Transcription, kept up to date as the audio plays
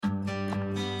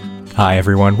Hi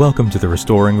everyone, welcome to the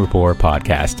Restoring Rapport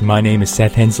podcast. My name is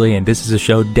Seth Hensley and this is a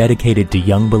show dedicated to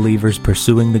young believers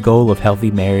pursuing the goal of healthy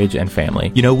marriage and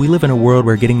family. You know, we live in a world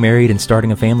where getting married and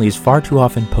starting a family is far too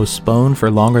often postponed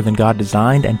for longer than God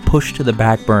designed and pushed to the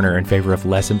back burner in favor of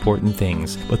less important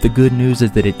things. But the good news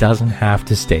is that it doesn't have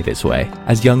to stay this way.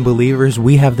 As young believers,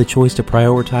 we have the choice to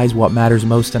prioritize what matters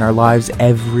most in our lives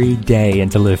every day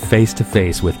and to live face to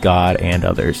face with God and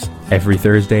others. Every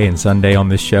Thursday and Sunday on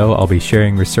this show, I'll be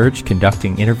sharing research,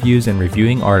 conducting interviews, and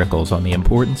reviewing articles on the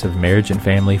importance of marriage and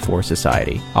family for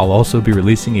society. I'll also be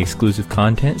releasing exclusive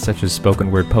content such as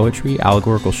spoken word poetry,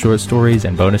 allegorical short stories,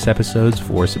 and bonus episodes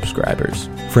for subscribers.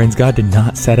 Friends, God did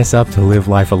not set us up to live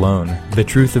life alone. The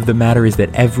truth of the matter is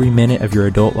that every minute of your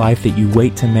adult life that you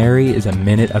wait to marry is a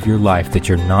minute of your life that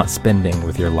you're not spending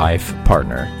with your life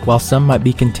partner. While some might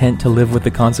be content to live with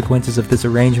the consequences of this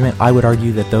arrangement, I would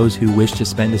argue that those who wish to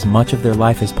spend as much of their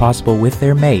life as possible with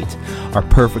their mate are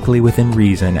perfectly within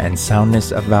reason and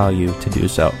soundness of value to do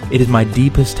so. It is my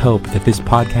deepest hope that this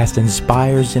podcast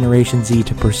inspires Generation Z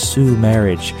to pursue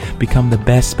marriage, become the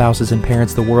best spouses and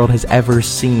parents the world has ever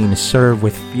seen, serve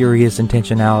with furious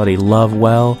intentionality, love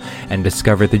well, and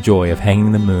discover the joy of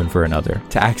hanging the moon for another.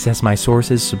 To access my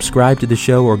sources, subscribe to the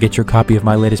show, or get your copy of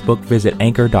my latest book, visit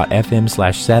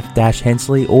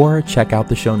anchor.fm/Seth-Hensley, or check out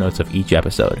the show notes of each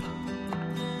episode.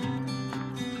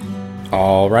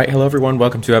 All right. Hello, everyone.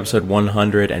 Welcome to episode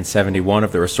 171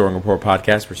 of the Restoring Rapport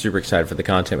podcast. We're super excited for the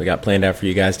content we got planned out for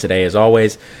you guys today. As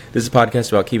always, this is a podcast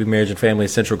about keeping marriage and family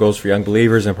essential goals for young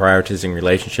believers and prioritizing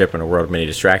relationship in a world of many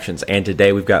distractions. And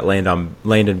today we've got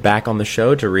Landon back on the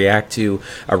show to react to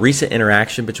a recent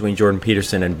interaction between Jordan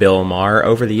Peterson and Bill Maher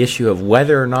over the issue of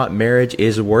whether or not marriage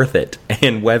is worth it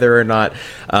and whether or not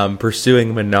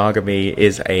pursuing monogamy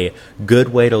is a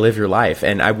good way to live your life.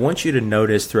 And I want you to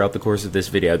notice throughout the course of this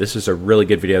video, this is a really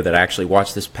good video that I actually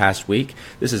watched this past week.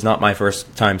 This is not my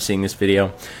first time seeing this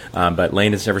video, but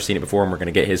Landon's never seen it before, and we're going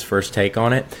to get his first take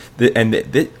on it.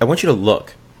 I want you to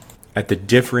look at the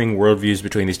differing worldviews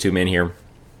between these two men here,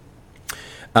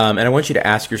 and I want you to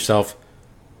ask yourself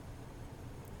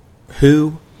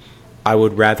who I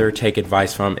would rather take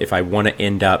advice from if I want to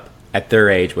end up at their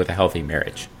age with a healthy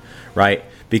marriage, right?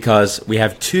 Because we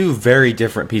have two very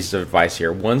different pieces of advice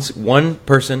here. One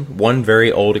person, one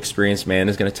very old, experienced man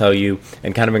is going to tell you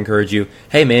and kind of encourage you,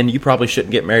 hey man, you probably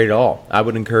shouldn't get married at all. I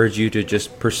would encourage you to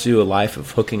just pursue a life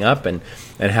of hooking up and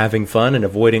having fun and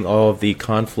avoiding all of the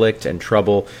conflict and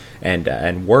trouble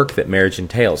and work that marriage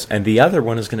entails. And the other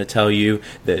one is going to tell you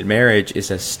that marriage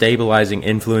is a stabilizing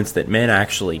influence that men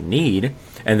actually need,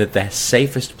 and that the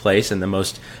safest place and the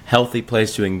most healthy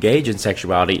place to engage in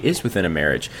sexuality is within a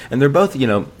marriage. And they're both,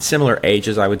 similar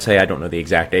ages, I would say. I don't know the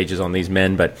exact ages on these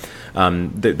men, but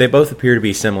they both appear to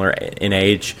be similar in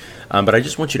age. But I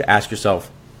just want you to ask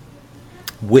yourself,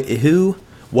 what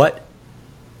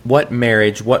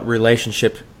marriage, what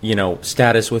relationship,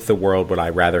 status with the world would I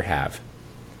rather have?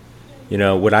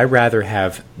 Would I rather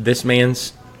have this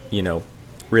man's,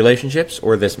 relationships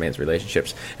or this man's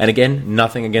relationships? And again,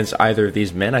 nothing against either of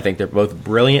these men. I think they're both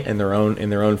brilliant in their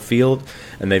own field,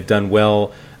 and they've done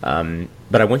well.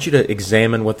 But I want you to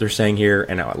examine what they're saying here.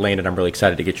 And Landon, I'm really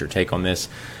excited to get your take on this.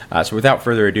 So without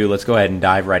further ado, let's go ahead and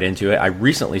dive right into it. I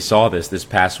recently saw this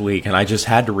past week, and I just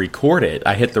had to record it.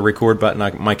 I hit the record button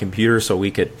on my computer so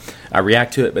we could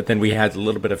react to it, but then we had a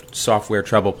little bit of software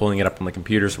trouble pulling it up on the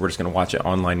computer, so we're just going to watch it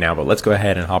online now. But let's go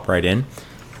ahead and hop right in.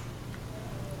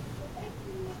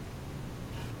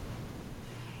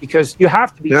 Because you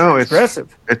have to be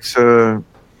aggressive.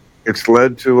 It's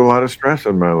led to a lot of stress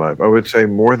in my life. I would say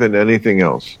more than anything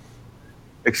else,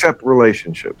 except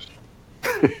relationships.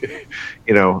 I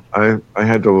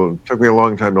had to. It took me a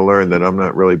long time to learn that I'm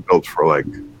not really built for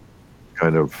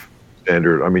kind of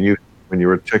standard. I mean, when you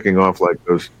were ticking off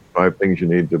those 5 things you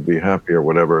need to be happy or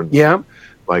whatever. Yeah.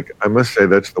 I must say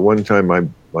that's the one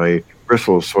time my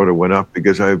bristles sort of went up,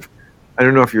 because I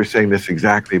don't know if you're saying this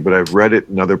exactly, but I've read it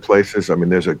in other places. I mean,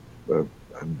 there's I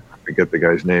forget the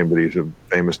guy's name, but he's a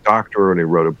famous doctor, and he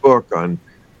wrote a book on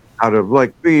how to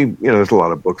be, there's a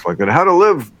lot of books like that, how to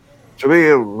live to be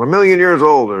a million years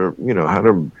old, or, how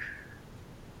to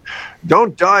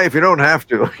don't die if you don't have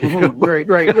to.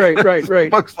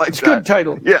 Right. Books like it's that. Good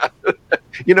title. Yeah.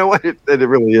 You know what? It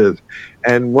really is.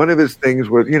 And one of his things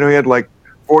was, he had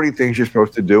 40 things you're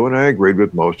supposed to do, and I agreed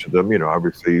with most of them.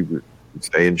 Obviously,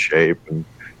 stay in shape and,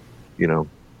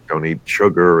 don't eat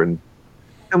sugar. And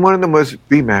one of them was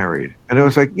be married. And I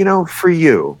was like, for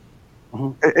you,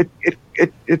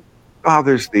 it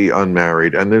bothers the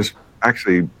unmarried. And there's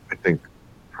actually, I think,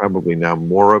 probably now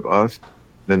more of us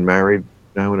than married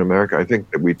now in America. I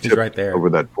think that we tipped right there over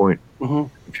that point a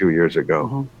few years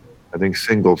ago. I think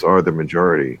singles are the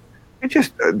majority. It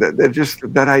just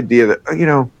that idea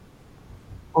that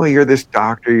oh, you're this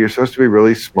doctor, you're supposed to be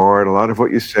really smart. A lot of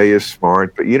what you say is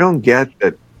smart, but you don't get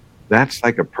that that's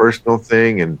like a personal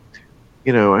thing. And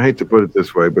I hate to put it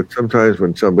this way, but sometimes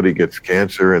when somebody gets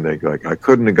cancer and they like, I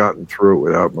couldn't have gotten through it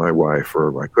without my wife,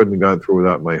 or I couldn't have gotten through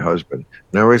without my husband.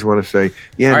 And I always want to say,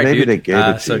 yeah, right, maybe dude, they gave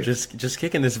it to so you. just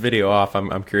kicking this video off,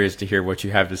 I'm curious to hear what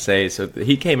you have to say. So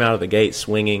he came out of the gate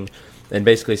swinging and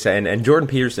basically saying, and Jordan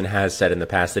Peterson has said in the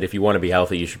past that if you want to be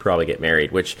healthy, you should probably get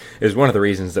married, which is one of the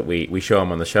reasons that we show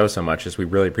him on the show so much, is we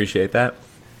really appreciate that.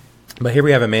 But here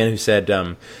we have a man who said,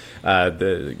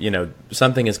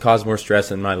 something has caused more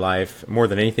stress in my life more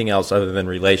than anything else other than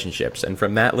relationships. And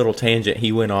from that little tangent,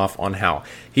 he went off on how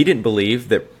he didn't believe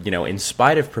that, in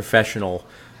spite of professional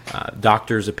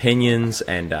doctors' opinions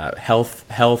and health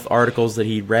articles that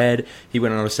he read, he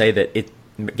went on to say that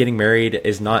getting married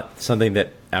is not something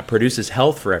that produces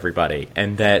health for everybody,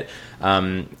 and that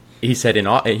he said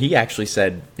he actually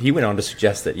said, he went on to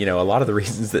suggest that a lot of the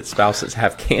reasons that spouses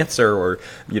have cancer or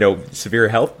severe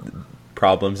health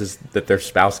problems is that their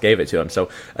spouse gave it to them. So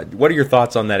what are your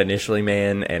thoughts on that initially,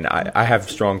 man? And I have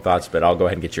strong thoughts, but I'll go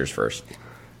ahead and get yours first.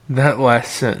 That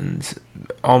last sentence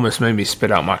almost made me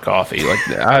spit out my coffee. Like,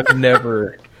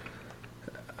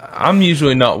 I'm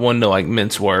usually not one to like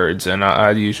mince words, and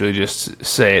I usually just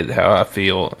say it how I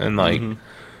feel, and like,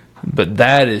 but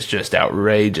that is just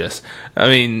outrageous. I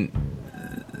mean,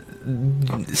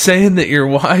 saying that your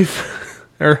wife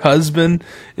or husband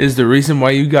is the reason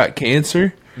why you got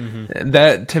cancer,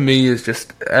 that to me is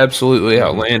just absolutely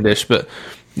outlandish. But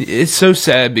it's so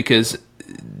sad because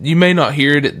you may not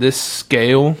hear it at this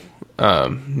scale.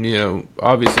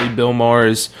 Obviously Bill Maher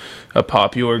is a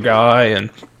popular guy,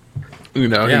 and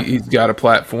he's got a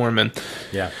platform, and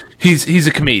he's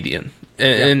a comedian,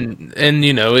 and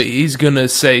he's gonna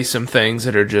say some things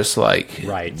that are just like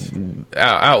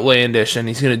outlandish, and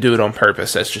he's gonna do it on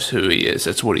purpose. That's just who he is.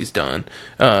 That's what he's done.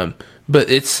 But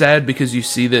it's sad because you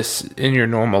see this in your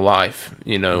normal life.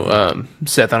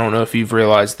 Seth, I don't know if you've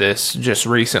realized this just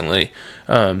recently,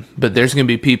 but there's gonna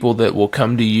be people that will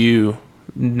come to you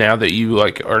now that you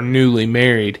are newly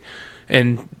married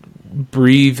and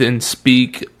breathe and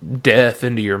speak death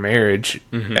into your marriage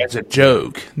as a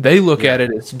joke. They look at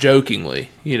it as jokingly.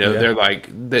 They're like,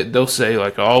 they'll say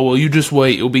like, oh, well, you just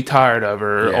wait, you'll be tired of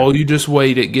her. Or, oh, you just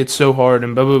wait, it gets so hard,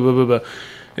 and blah, blah, blah, blah, blah.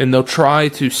 And they'll try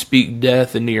to speak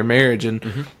death into your marriage.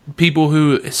 And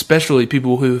especially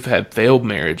people who have had failed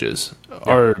marriages,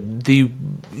 are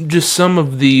just some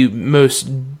of the most,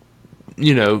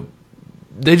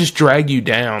 they just drag you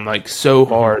down like so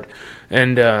hard.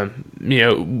 And,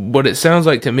 what it sounds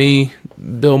like to me,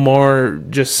 Bill Maher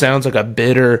just sounds like a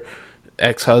bitter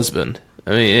ex-husband.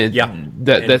 I mean,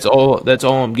 that's all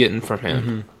I'm getting from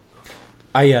him.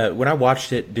 When I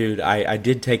watched it, dude, I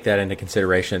did take that into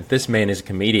consideration. This man is a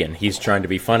comedian. He's trying to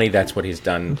be funny. That's what he's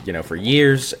done, for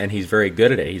years, and he's very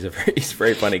good at it. He's a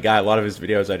very funny guy. A lot of his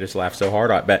videos I just laugh so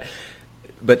hard at.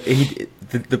 But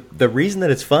the reason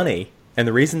that it's funny, and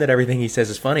the reason that everything he says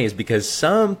is funny, is because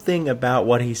something about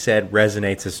what he said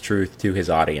resonates as truth to his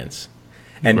audience.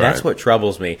 And that's what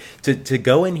troubles me. To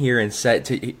go in here and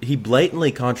he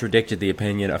blatantly contradicted the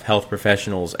opinion of health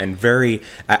professionals and very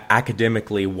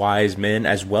academically wise men,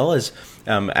 as well as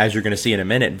you're going to see in a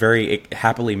minute, very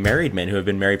happily married men who have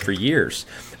been married for years.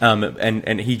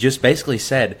 And he just basically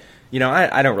said,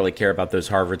 I don't really care about those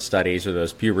Harvard studies or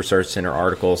those Pew Research Center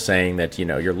articles saying that,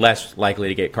 you're less likely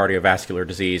to get cardiovascular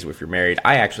disease if you're married.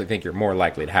 I actually think you're more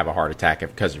likely to have a heart attack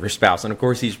because of your spouse. And, of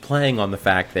course, he's playing on the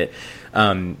fact that,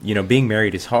 being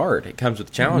married is hard. It comes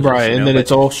with challenges. Right, and then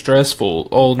it's all stressful,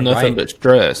 all nothing but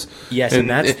stress. Yes, and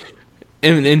that's...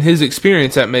 In his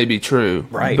experience, that may be true.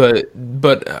 Right.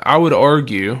 But I would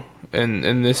argue,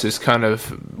 and this is kind of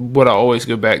what I always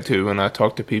go back to when I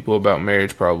talk to people about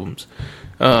marriage problems,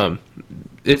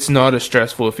 it's not as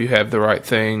stressful if you have the right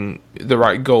thing, the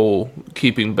right goal,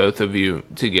 keeping both of you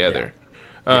together.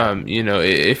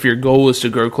 If your goal is to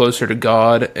grow closer to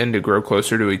God and to grow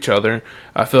closer to each other,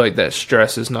 I feel like that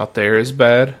stress is not there as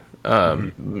bad.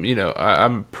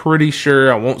 I'm pretty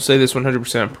sure, I won't say this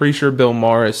 100%, I'm pretty sure Bill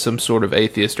Maher is some sort of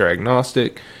atheist or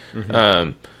agnostic.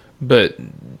 But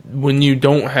when you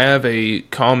don't have a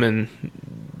common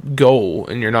goal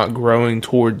and you're not growing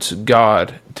towards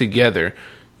God together,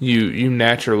 you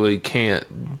naturally can't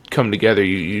come together.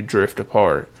 You drift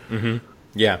apart.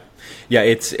 Yeah.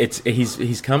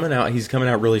 He's coming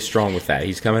out really strong with that.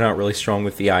 He's coming out really strong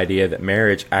with the idea that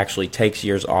marriage actually takes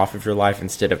years off of your life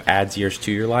instead of adds years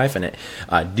to your life, and it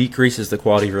decreases the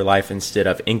quality of your life instead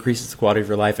of increases the quality of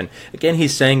your life. And again,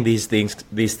 he's saying these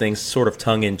things sort of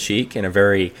tongue in cheek in a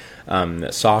very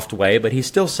soft way, but he's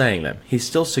still saying them. He's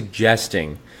still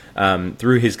suggesting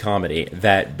through his comedy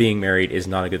that being married is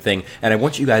not a good thing. And I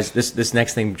want you guys, this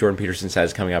next thing Jordan Peterson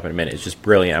says coming up in a minute is just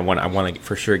brilliant. I want to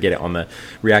for sure get it on the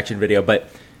reaction video, but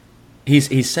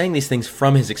he's saying these things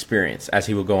from his experience, as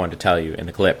he will go on to tell you in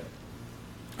the clip.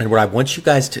 And what I want you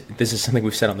guys to, this is something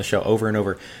we've said on the show over and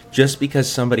over, just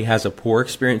because somebody has a poor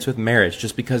experience with marriage,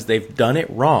 just because they've done it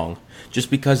wrong, just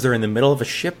because they're in the middle of a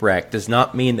shipwreck, does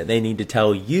not mean that they need to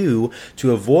tell you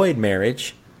to avoid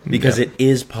marriage, because it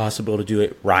is possible to do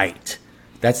it right.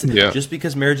 That's just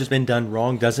because marriage has been done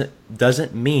wrong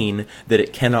doesn't mean that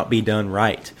it cannot be done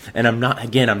right. And I'm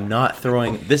not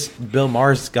throwing this. Bill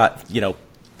Maher's got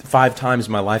 5 times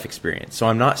my life experience, so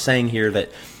I'm not saying here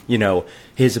that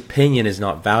his opinion is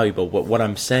not valuable. But what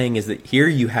I'm saying is that here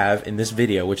you have in this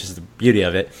video, which is the beauty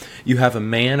of it, you have a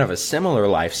man of a similar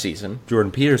life season,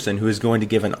 Jordan Peterson, who is going to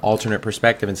give an alternate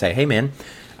perspective and say, hey man,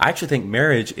 I actually think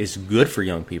marriage is good for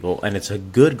young people, and it's a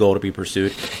good goal to be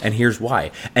pursued, and here's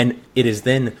why. And it is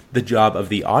then the job of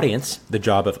the audience, the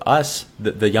job of us,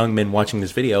 the young men watching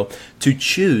this video, to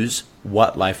choose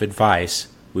what life advice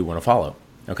we want to follow.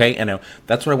 Okay? And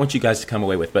that's what I want you guys to come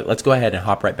away with. But let's go ahead and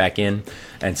hop right back in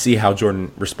and see how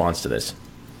Jordan responds to this.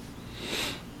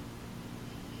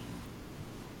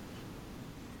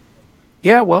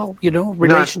 Yeah, well,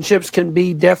 relationships can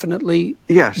be definitely...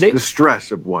 Yes, the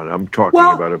stress of one I'm talking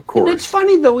about, of course. It's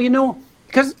funny, though,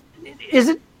 because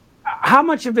how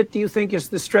much of it do you think is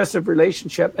the stress of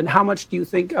relationship, and how much of it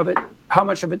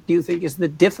do you think is the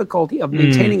difficulty of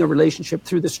maintaining a relationship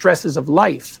through the stresses of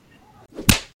life?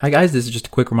 Hi guys, this is just a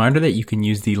quick reminder that you can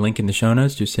use the link in the show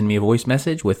notes to send me a voice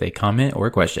message with a comment or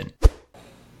a question.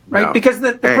 Right, no, because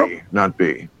not B.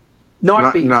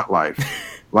 Not B. Not life.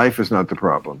 Life is not the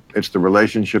problem. It's the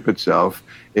relationship itself.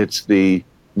 It's the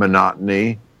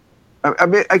monotony. I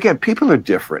mean, again, people are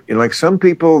different. Like some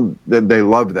people, they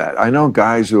love that. I know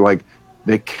guys who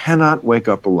they cannot wake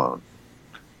up alone.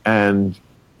 And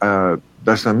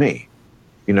that's not me.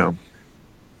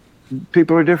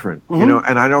 People are different,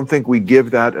 and I don't think we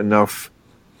give that enough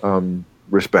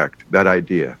respect, that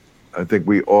idea. I think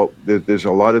there's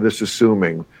a lot of this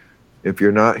assuming if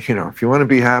you're not, if you want to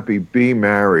be happy, be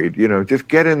married, just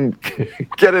get in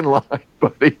line,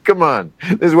 buddy. Come on.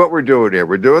 This is what we're doing here.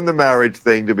 We're doing the marriage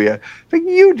thing to be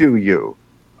you do you,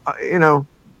 a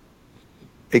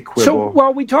quibble.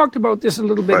 So, we talked about this a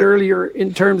little bit earlier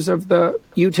in terms of the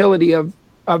utility of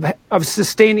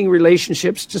sustaining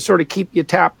relationships to sort of keep you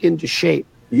tapped into shape.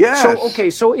 Yes.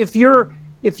 So if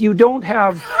you don't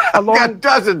have a long... I've got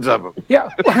dozens of them. Yeah.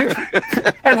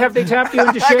 And have they tapped you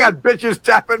into shape? I got bitches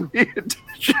tapping me into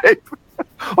shape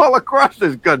all across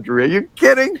this country. Are you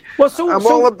kidding? I'm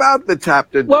all about the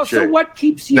tapped into shape. So what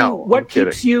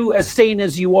keeps you as sane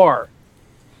as you are?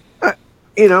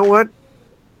 You know what?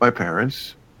 My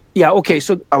parents. Yeah, okay.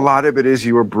 So a lot of it is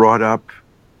you were brought up.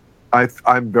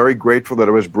 I'm very grateful that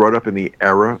I was brought up in the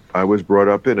era I was brought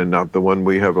up in, and not the one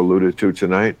we have alluded to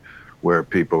tonight, where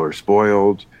people are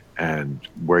spoiled and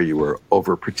where you were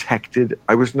overprotected.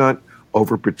 I was not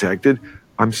overprotected.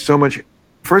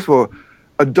 First of all,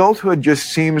 adulthood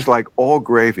just seems like all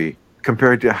gravy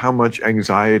compared to how much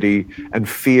anxiety and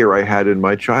fear I had in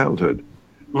my childhood.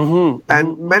 Mm-hmm.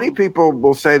 And many people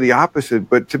will say the opposite,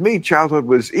 but to me, childhood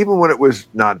was, even when it was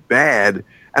not bad,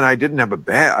 and I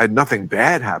had nothing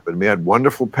bad happen to me. I had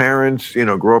wonderful parents,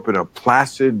 grew up in a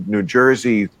placid New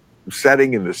Jersey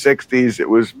setting in the 60s. It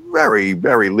was very,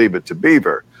 very Leave It to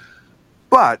Beaver.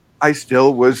 But I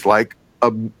still was like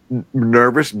a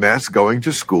nervous mess going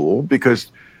to school because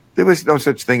there was no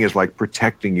such thing as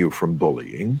protecting you from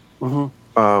bullying.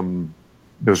 Mm-hmm.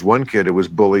 There was one kid who was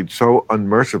bullied so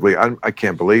unmercifully. I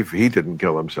can't believe he didn't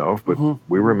kill himself, but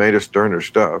we were made of sterner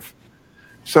stuff.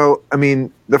 So, I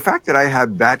mean, the fact that I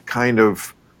had that kind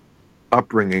of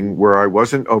upbringing where I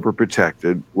wasn't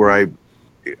overprotected, where I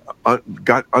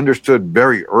got understood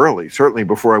very early, certainly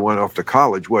before I went off to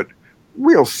college, what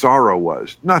real sorrow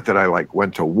was. Not that I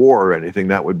went to war or anything,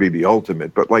 that would be the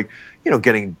ultimate, but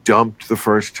getting dumped the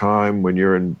first time when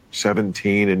you're in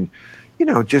 17 and,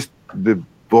 just the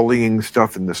bullying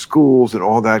stuff in the schools and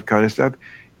all that kind of stuff.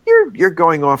 You're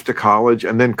going off to college,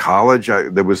 and then college,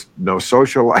 there was no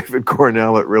social life at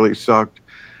Cornell. It really sucked.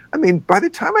 I mean, by the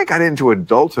time I got into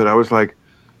adulthood, I was like,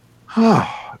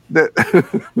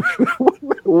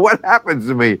 what happens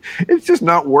to me? It's just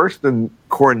not worse than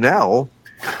Cornell.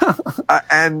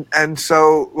 And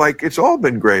so, like, it's all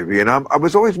been gravy. And I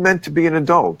was always meant to be an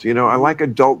adult. You know, I like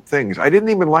adult things. I didn't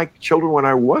even like children when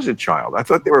I was a child. I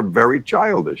thought they were very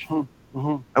childish.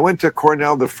 Mm-hmm. I went to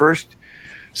Cornell the first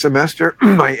semester.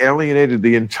 I alienated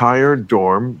the entire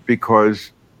dorm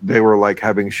because they were like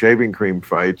having shaving cream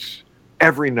fights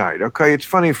every night. Okay, it's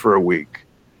funny for a week.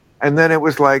 And then it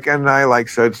was like, and I like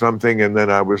said something, and then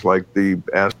I was like the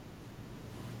ass.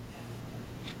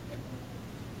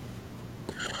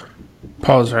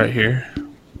 Pause right here.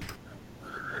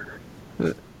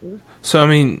 So, I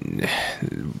mean,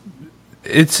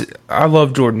 I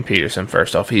love Jordan Peterson,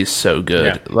 first off. He's so good.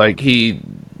 Yeah. Like, he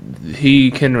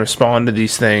can respond to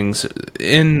these things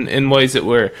in ways that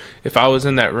where if I was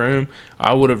in that room,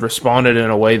 I would have responded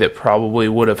in a way that probably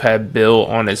would have had Bill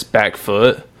on his back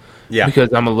foot. Yeah.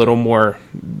 Because I'm a little more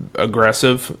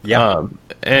aggressive. Yeah.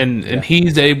 And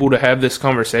he's able to have this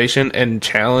conversation and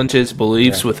challenge his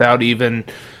beliefs without even,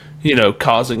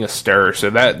 causing a stir. So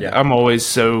that I'm always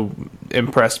so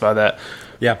impressed by that.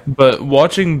 Yeah. But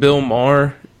watching Bill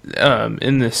Maher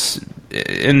in this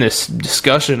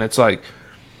discussion, it's like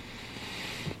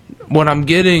what I'm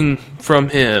getting from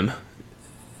him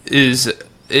is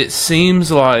it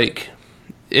seems like,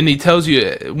 and he tells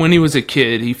you when he was a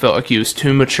kid, he felt like he was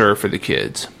too mature for the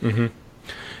kids. Mm-hmm.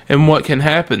 And what can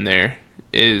happen there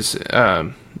is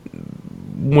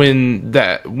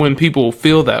when people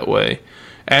feel that way,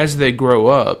 as they grow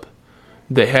up,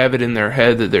 they have it in their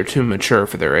head that they're too mature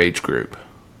for their age group.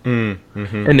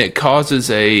 Mm-hmm. And it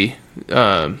causes I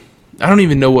don't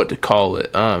even know what to call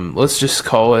it. Let's just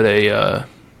call it a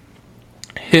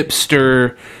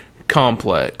hipster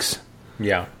complex.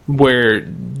 Yeah. Where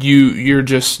you're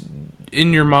just,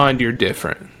 in your mind, you're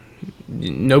different.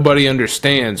 Nobody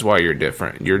understands why you're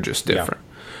different. You're just different.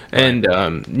 Yeah.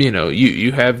 And,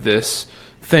 you have this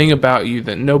thing about you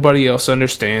that nobody else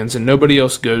understands and nobody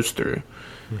else goes through.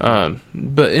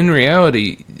 Mm-hmm. But in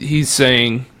reality, he's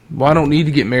saying, well, I don't need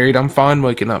to get married. I'm fine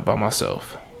waking up by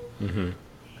myself. Mm-hmm.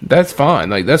 That's fine.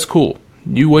 Like, that's cool.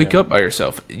 You wake up by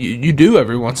yourself. You do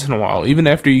every once in a while, even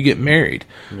after you get married.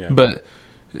 Yeah. But,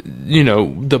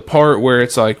 the part where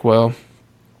it's like, well,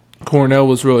 Cornell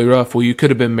was really rough. Well, you could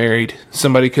have been married.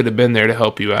 Somebody could have been there to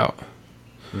help you out.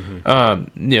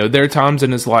 Mm-hmm. There are times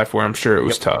in his life where I'm sure it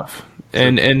was tough.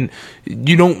 And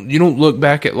you don't look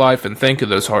back at life and think of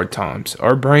those hard times.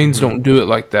 Our brains don't do it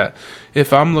like that.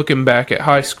 If I'm looking back at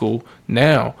high school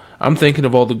now, I'm thinking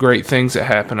of all the great things that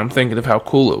happened. I'm thinking of how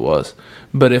cool it was.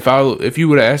 But if you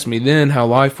would have asked me then how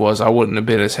life was, I wouldn't have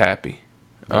been as happy.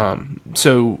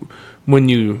 So when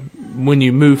you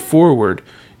move forward,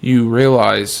 you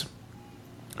realize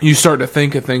you start to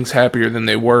think of things happier than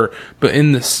they were. But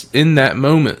in that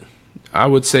moment, I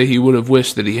would say he would have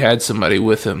wished that he had somebody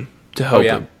with him to help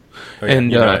him. Oh, yeah.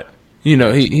 And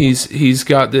he's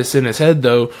got this in his head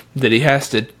though that he has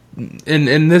to.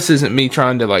 And this isn't me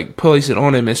trying to like place it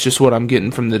on him. It's just what I'm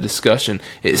getting from the discussion.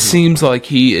 It seems like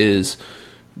he is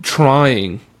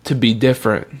trying to be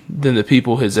different than the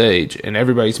people his age, and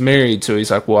everybody's married, so he's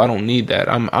like, well, I don't need that.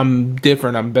 I'm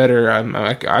different. I'm better.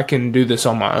 I can do this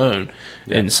on my own.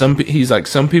 Yeah. And he's like,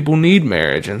 some people need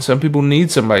marriage, and some people need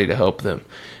somebody to help them.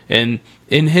 And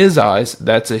in his eyes,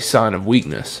 that's a sign of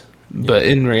weakness. Yeah. But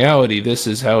in reality, this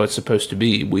is how it's supposed to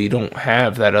be. We don't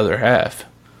have that other half.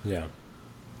 Yeah.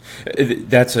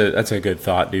 That's a good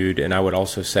thought, dude. And I would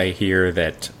also say here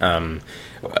that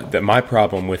that my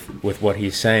problem with what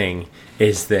he's saying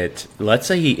is that, let's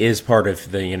say he is part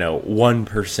of the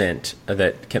 1%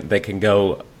 that can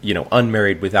go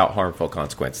unmarried without harmful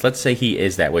consequence. Let's say he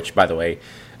is that, which, by the way,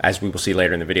 as we will see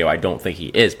later in the video, I don't think he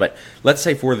is. But let's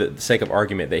say, for the sake of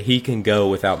argument, that he can go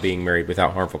without being married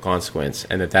without harmful consequence,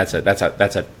 and that's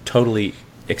a totally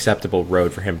acceptable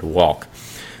road for him to walk.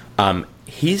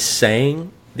 He's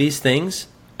saying these things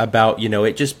about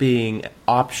it just being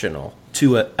optional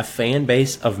to a fan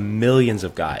base of millions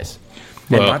of guys.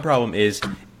 And my problem is,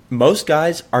 most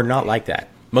guys are not like that.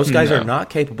 Most guys are not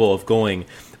capable of going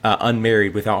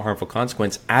unmarried without harmful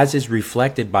consequence, as is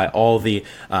reflected by all the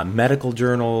medical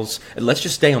journals. Let's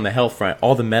just stay on the health front.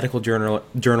 All the medical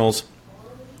journals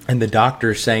and the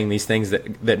doctors saying these things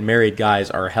that married guys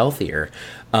are healthier.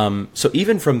 So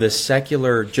even from the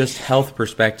secular, just health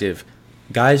perspective,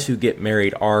 guys who get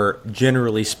married are,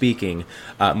 generally speaking,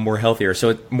 more healthy. So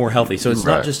it's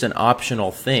not just an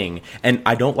optional thing. And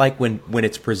I don't like when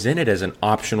it's presented as an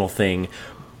optional thing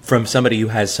from somebody who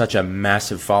has such a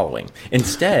massive following.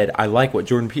 Instead, I like what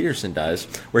Jordan Peterson does,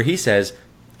 where he says,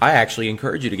 I actually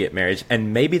encourage you to get married.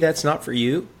 And maybe that's not for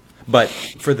you, but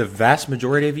for the vast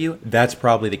majority of you, that's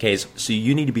probably the case. So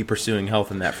you need to be pursuing health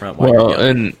in that front.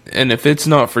 And if it's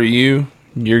not for you,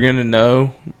 you're going to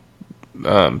know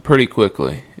pretty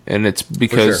quickly. And it's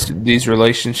because these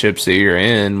relationships that you're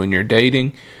in when you're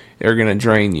dating are going to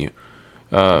drain you.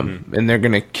 And they're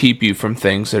going to keep you from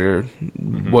things that are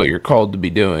what you're called to be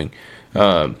doing.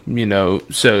 So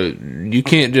you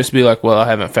can't just be like, well, I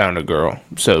haven't found a girl,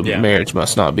 so marriage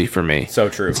must not be for me. So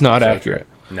true. It's not accurate.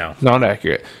 True. No. It's not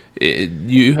accurate.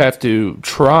 You have to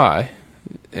try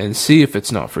and see if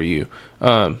it's not for you.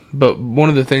 But one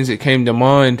of the things that came to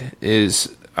mind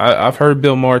is I've heard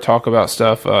Bill Maher talk about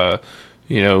stuff, about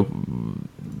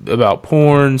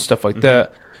porn, stuff like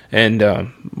that. And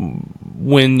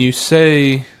when you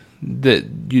say that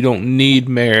you don't need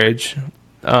marriage,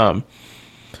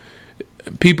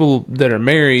 people that are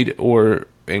married or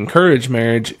encourage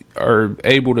marriage are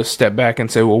able to step back and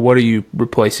say, well, what are you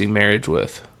replacing marriage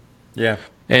with? Yeah.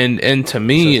 And to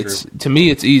me,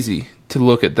 it's easy to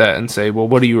look at that and say, well,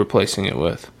 what are you replacing it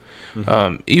with?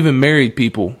 Even married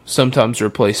people sometimes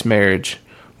replace marriage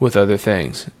with other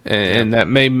things, and that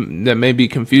may be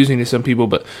confusing to some people.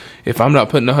 But if I'm not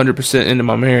putting 100% into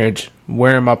my marriage,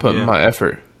 where am I putting my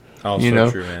effort?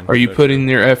 Also true, man. Are you putting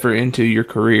your effort into your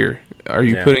career? Are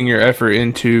you putting your effort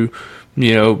into,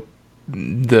 the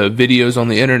videos on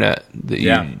the internet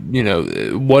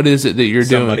that what is it that you're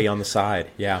doing? Somebody on the side,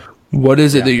 What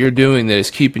is it that you're doing that is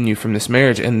keeping you from this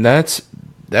marriage? And that's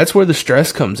where the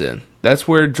stress comes in. That's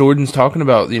where Jordan's talking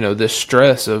about, the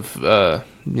stress of,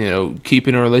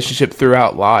 keeping a relationship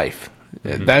throughout life.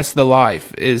 That's the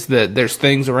life, is that there's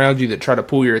things around you that try to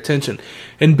pull your attention.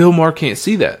 And Bill Maher can't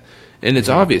see that. And it's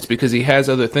obvious because he has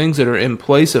other things that are in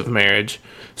place of marriage.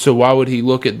 So why would he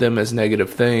look at them as negative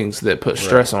things that put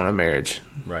stress on a marriage?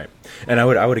 Right. And I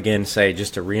would again say,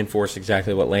 just to reinforce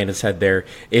exactly what Landon said there,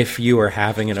 if you are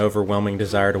having an overwhelming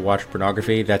desire to watch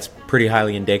pornography, that's pretty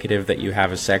highly indicative that you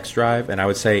have a sex drive. And I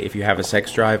would say if you have a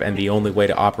sex drive and the only way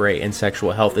to operate in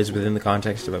sexual health is within the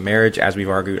context of a marriage, as we've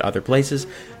argued other places,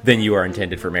 then you are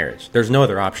intended for marriage. There's no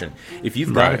other option. If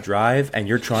you've got a drive and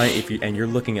you're you're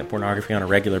looking at pornography on a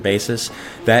regular basis,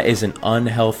 that is an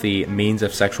unhealthy means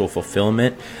of sexual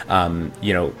fulfillment.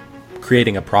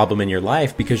 Creating a problem in your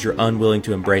life because you're unwilling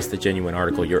to embrace the genuine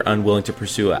article. You're unwilling to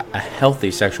pursue a healthy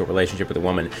sexual relationship with a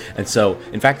woman. And so,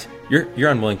 in fact, you're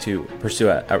unwilling to pursue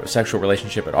a sexual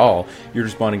relationship at all. You're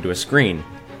responding to a screen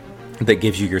that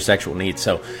gives you your sexual needs.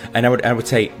 So, and I would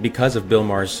say, because of Bill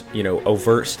Maher's,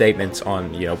 overt statements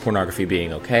on, pornography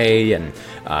being okay and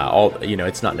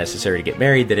it's not necessary to get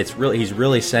married, that he's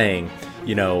really saying,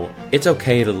 it's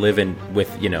okay to live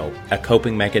with a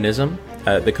coping mechanism,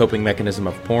 the coping mechanism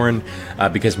of porn,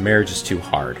 because marriage is too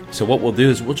hard. So what we'll do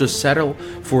is we'll just settle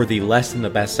for the less than the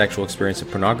best sexual experience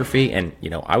of pornography, and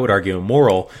I would argue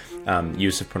immoral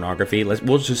use of pornography.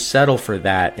 We'll just settle for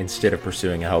that instead of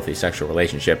pursuing a healthy sexual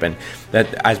relationship. And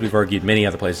that, as we've argued many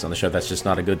other places on the show, that's just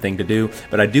not a good thing to do.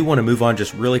 But I do want to move on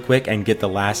just really quick and get the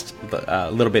last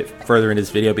little bit further into this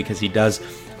video, because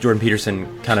Jordan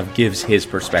Peterson kind of gives his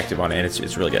perspective on it, and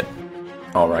it's really good.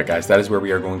 Alright guys, that is where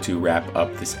we are going to wrap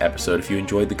up this episode. If you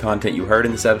enjoyed the content you heard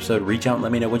in this episode, reach out and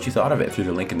let me know what you thought of it. Through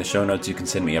the link in the show notes, you can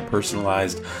send me a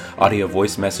personalized audio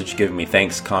voice message giving me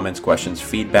thanks, comments, questions,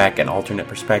 feedback, an alternate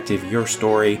perspective, your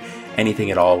story,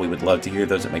 anything at all. We would love to hear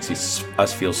those. It makes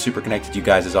us feel super connected to you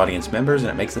guys as audience members,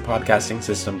 and it makes the podcasting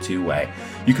system two-way.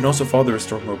 You can also follow the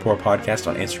Restoring Rapport podcast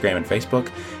on Instagram and Facebook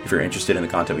if you're interested in the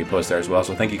content we post there as well.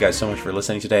 So thank you guys so much for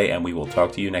listening today, and we will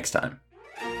talk to you next time.